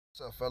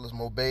What's up, fellas?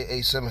 Mobay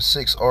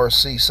 876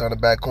 RC signing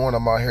back on.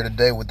 I'm out here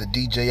today with the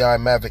DJI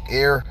Mavic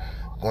Air.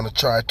 Going to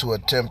try to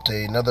attempt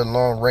another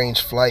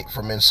long-range flight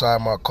from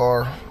inside my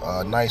car.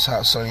 Nice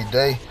hot sunny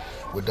day.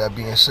 With that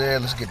being said,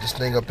 let's get this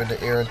thing up in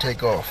the air and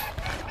take off.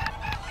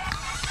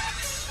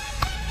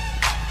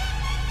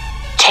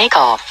 Take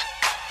off.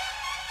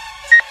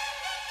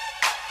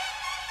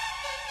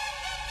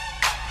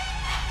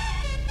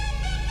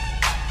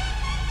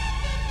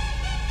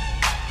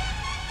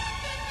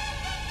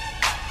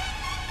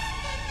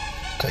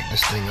 Take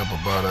this thing up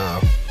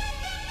about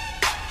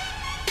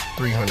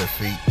 300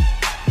 feet.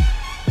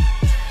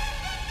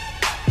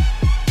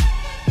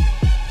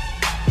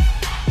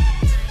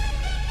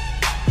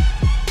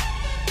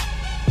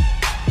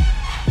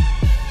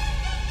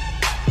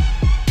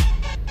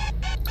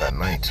 Got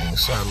 19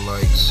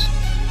 satellites.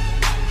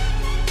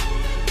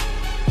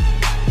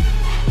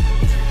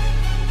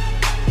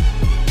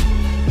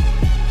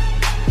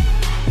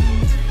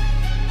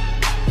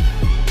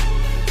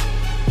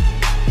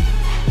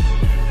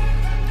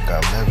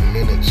 Got 11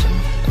 minutes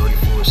and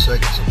 34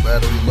 seconds of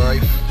battery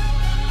life.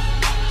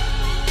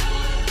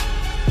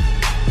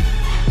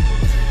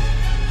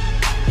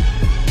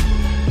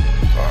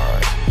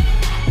 Alright.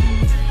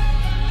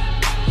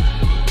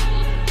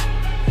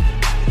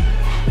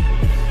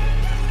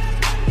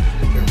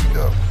 Here we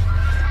go.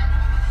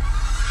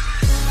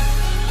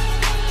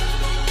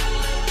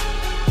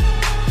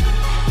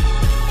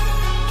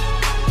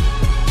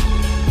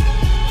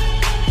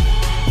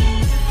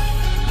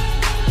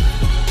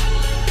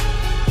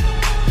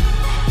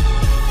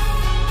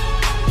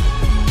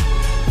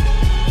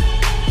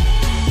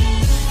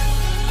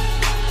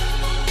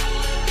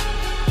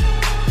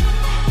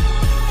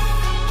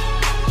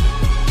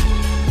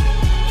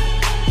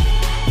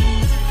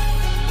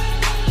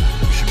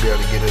 Be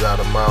able to get it out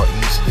a mile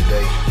east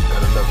today.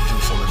 Got enough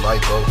juice on the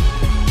lipo.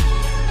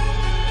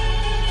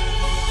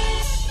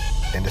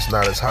 And it's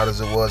not as hot as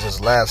it was as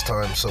last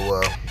time, so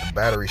the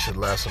battery should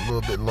last a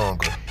little bit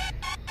longer.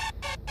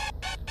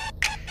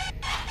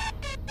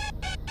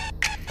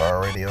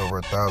 Already over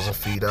 1,000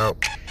 feet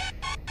out.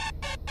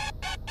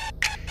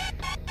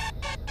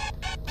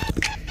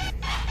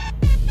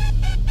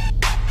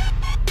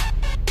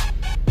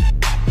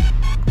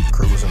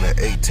 Cruising at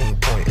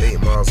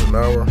 18.8 miles an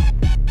hour.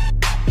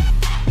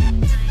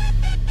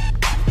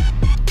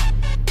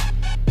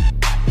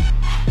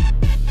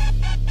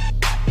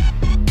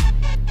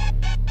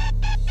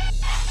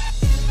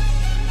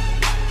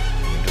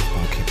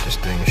 This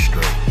thing is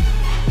straight.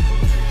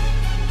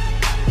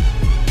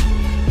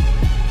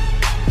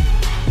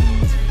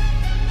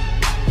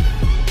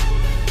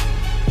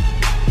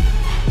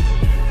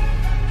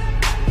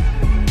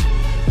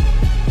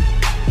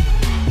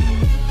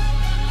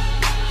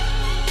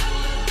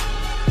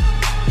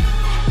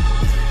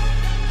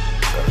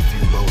 Got a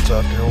few boats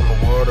out there on the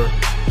water.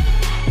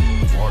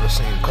 Water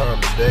seemed calm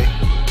today.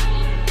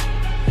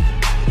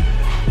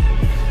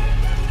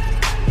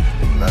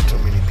 Not too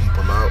many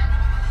people out.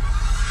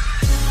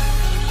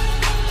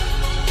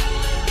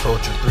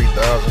 Approaching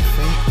 3,000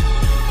 feet.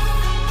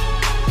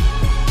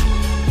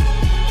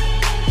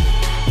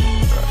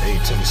 Got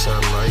 18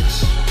 satellites.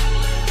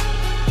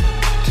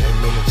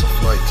 10 minutes of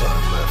flight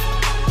time left.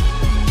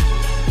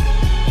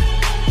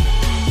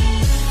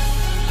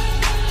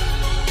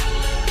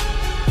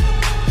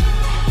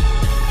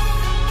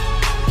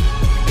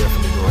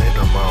 Definitely gonna hit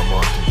our mile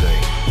mark today.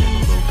 And a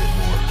little bit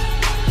more.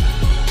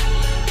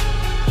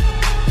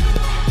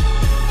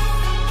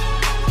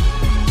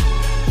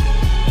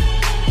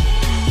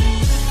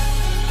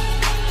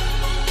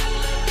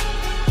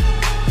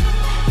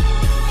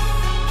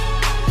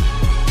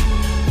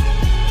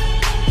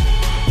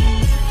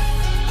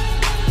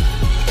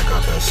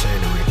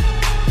 Scenery.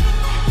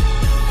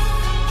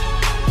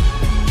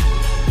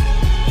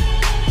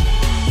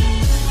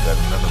 Got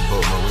another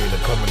boat marina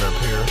coming up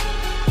here.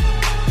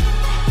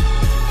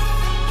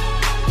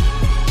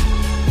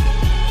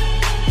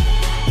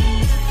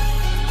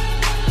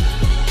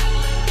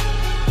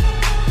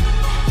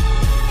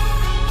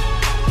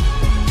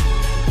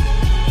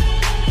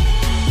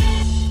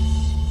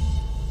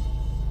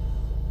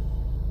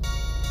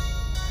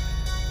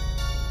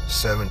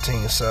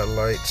 "17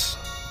 satellites.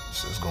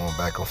 So it's going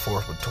back and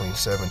forth between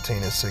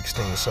 17 and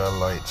 16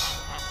 satellites.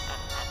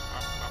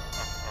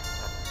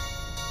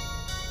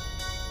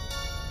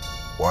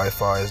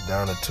 Wi-Fi is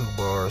down to 2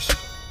 bars.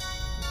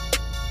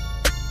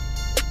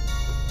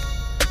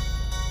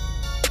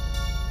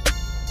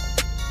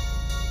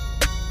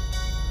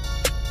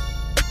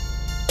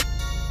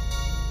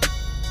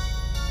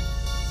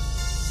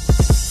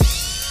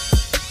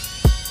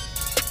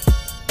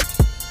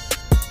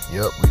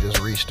 Yep, we just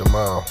reached a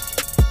mile.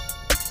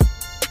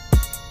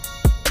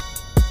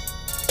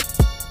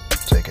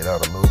 Take it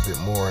out a little bit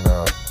more and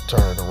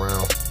turn it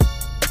around.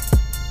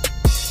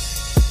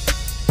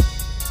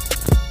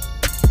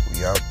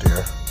 We out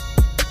there.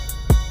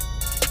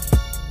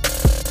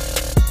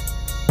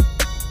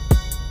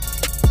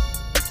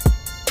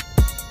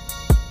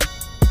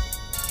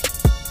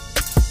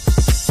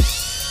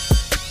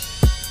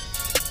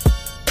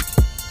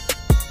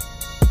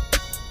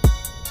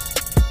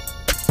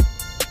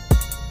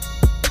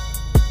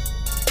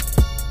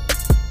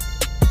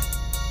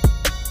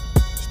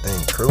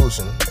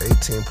 approaching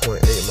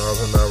 18.8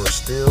 miles an hour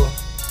still.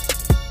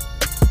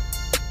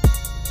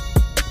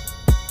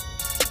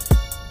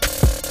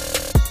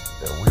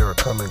 And we are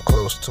coming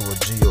close to a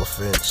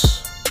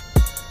geofence.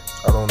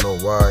 I don't know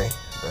why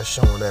that's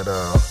showing that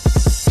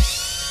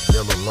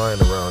yellow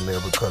line around there,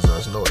 because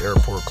there's no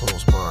airport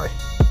close by.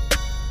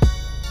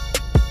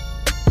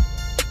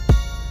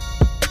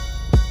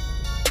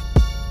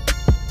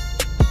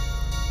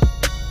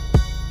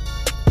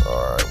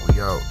 Alright,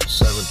 we out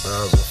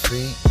 7,000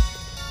 feet.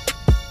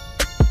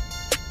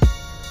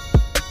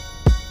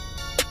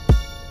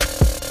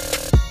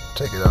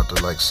 Take it out to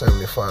like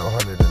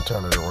 7,500 and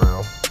turn it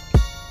around.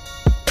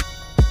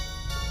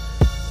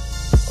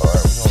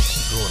 Alright, we're gonna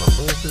keep going a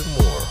little bit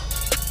more.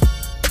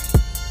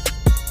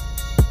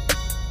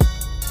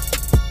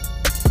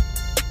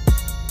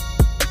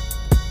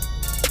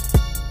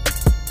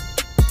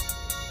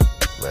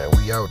 Man,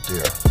 we out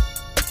there.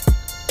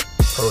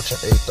 Approaching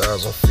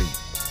 8,000 feet.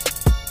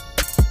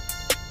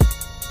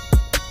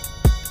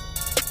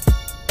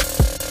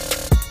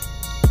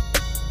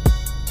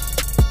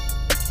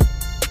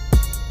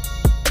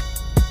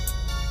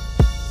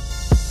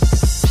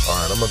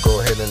 Alright, I'm gonna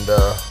go ahead and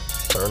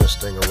turn this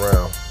thing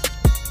around.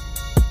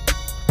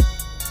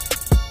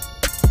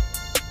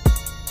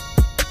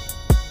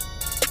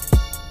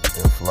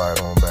 And fly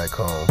it on back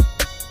home.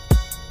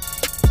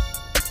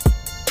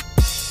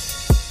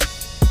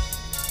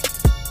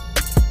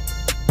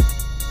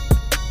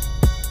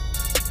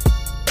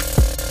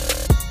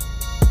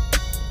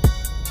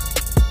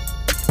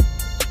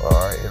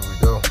 Alright, here we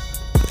go.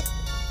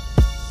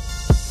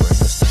 Bring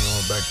this thing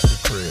on back to the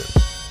crib.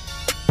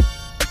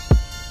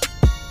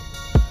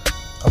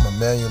 I'm gonna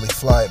manually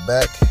fly it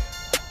back.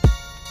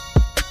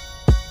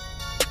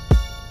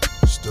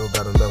 Still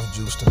got enough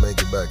juice to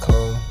make it back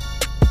home.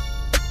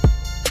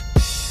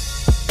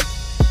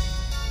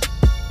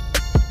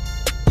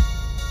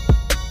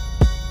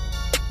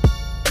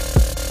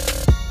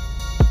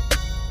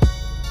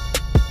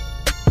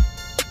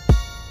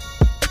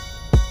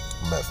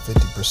 I'm at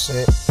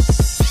 50%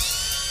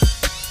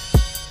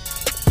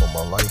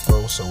 on my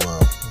lipo, so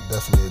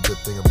definitely a good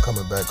thing I'm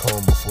coming back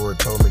home before it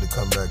told me to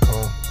come back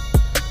home.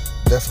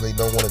 Definitely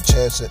don't want to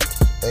chance it.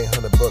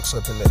 800 bucks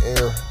up in the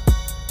air.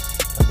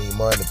 I need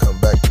mine to come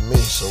back to me,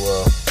 so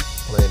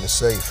playing it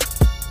safe.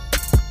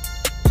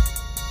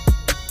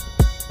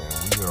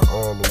 And we are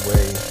all the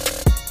way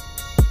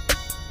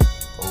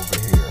over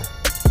here.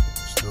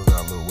 Still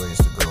got a little ways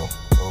to go,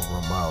 over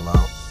a mile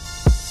out.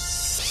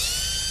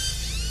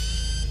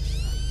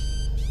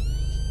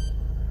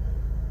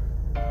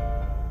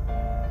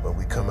 But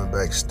we coming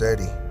back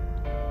steady.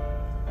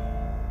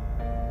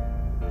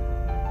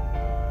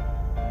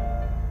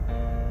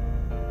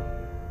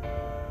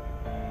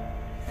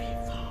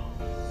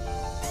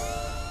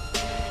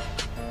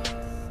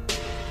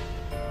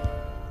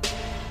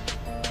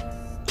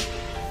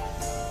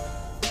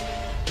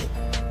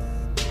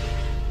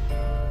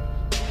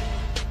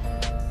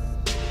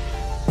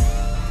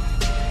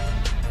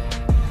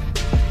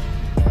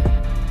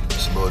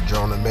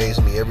 Drone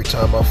amazes me every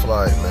time I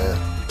fly it, man.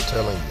 I'm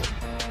telling you.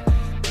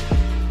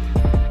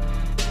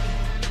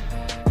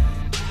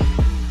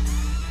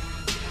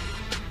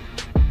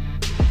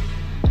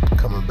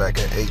 Coming back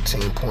at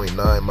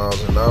 18.9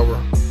 miles an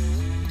hour.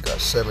 Got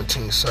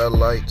 17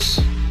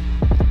 satellites.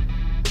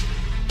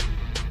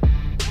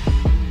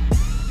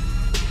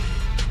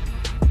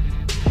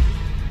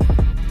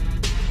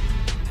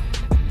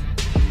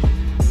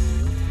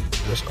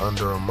 Just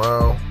under a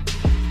mile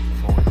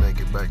before we make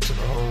it back to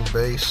the home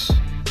base.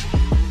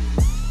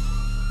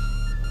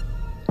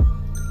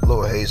 A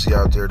little hazy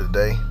out there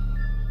today,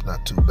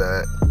 not too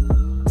bad.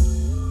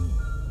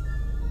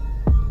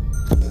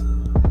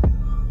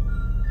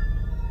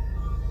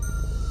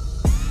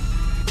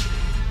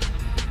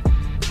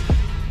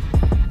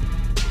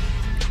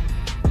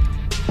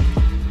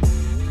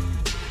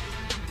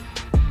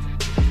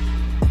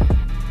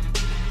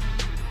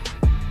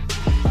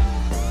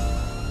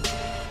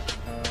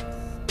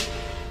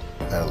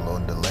 Had a little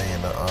delay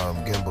in the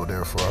gimbal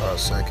there for a hot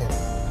second.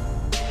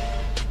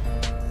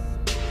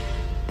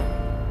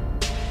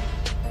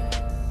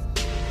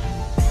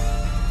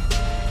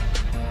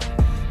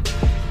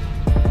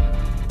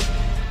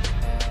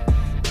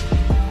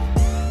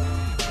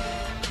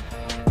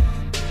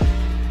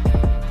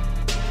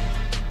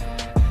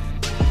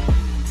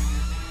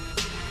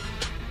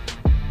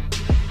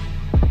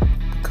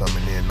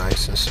 Coming in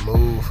nice and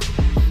smooth.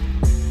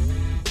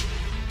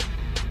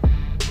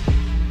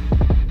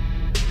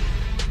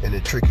 And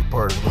the tricky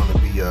part is going to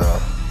be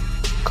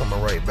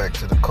coming right back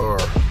to the car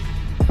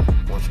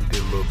once we get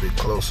a little bit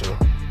closer.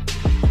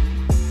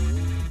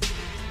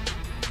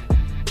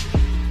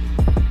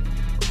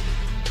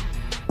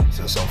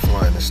 Since I'm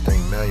flying this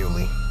thing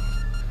manually,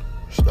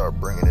 start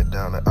bringing it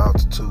down to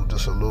altitude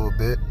just a little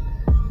bit.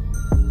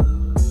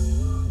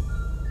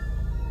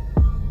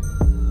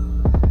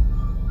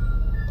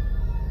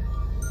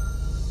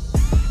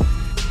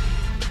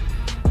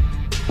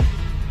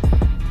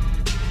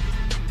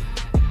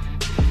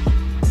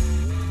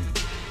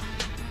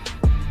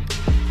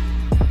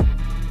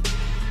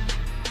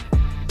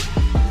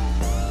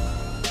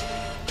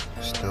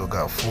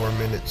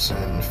 minutes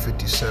and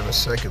 57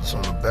 seconds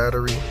on the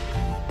battery.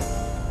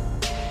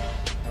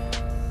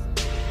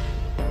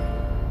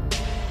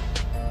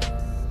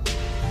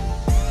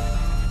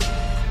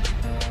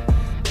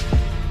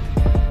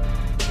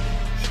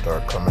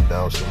 Start coming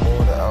down some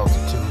more, the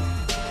altitude.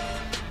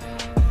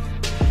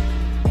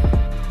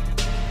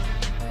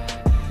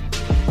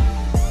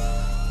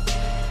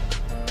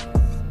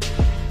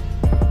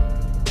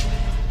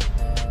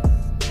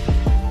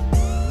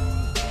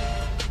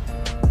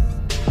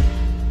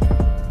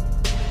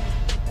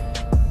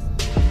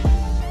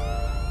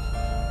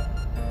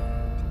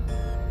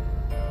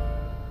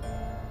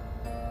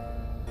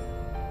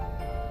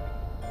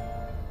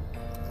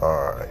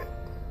 All right.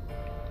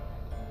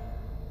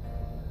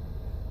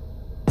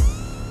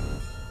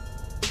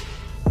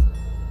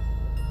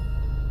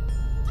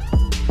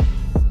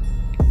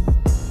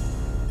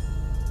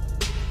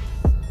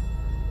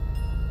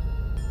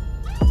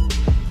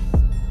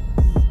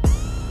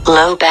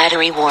 Low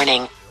battery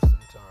warning.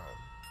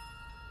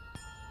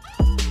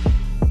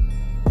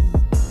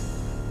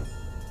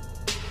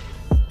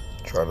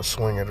 Try to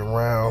swing it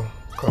around,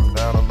 come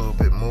down a little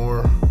bit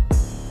more.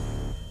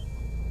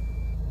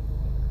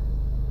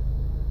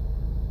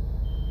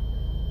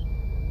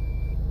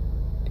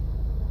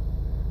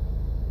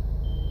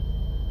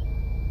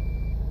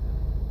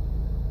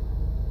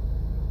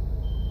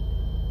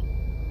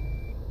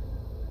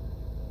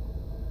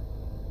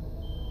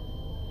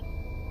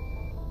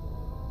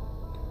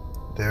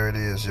 There it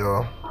is,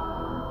 y'all.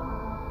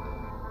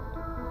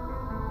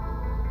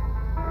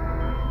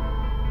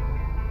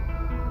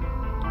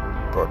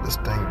 Brought this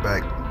thing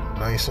back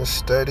nice and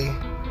steady.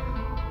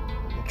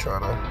 You try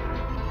to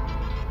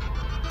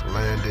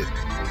land it,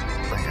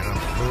 bring it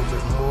up a little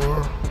bit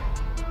more,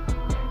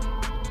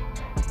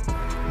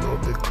 a little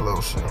bit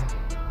closer.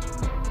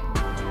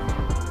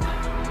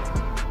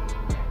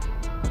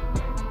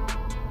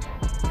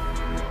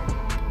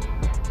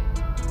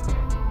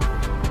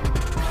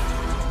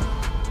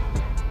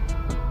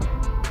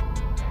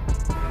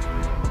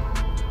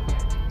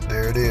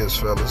 There it is,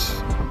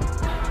 fellas.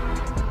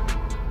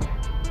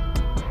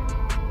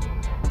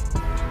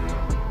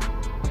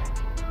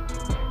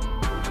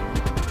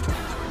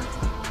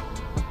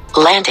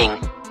 Landing.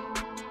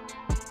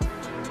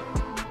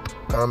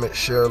 Comment,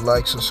 share,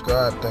 like,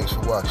 subscribe. Thanks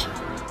for watching.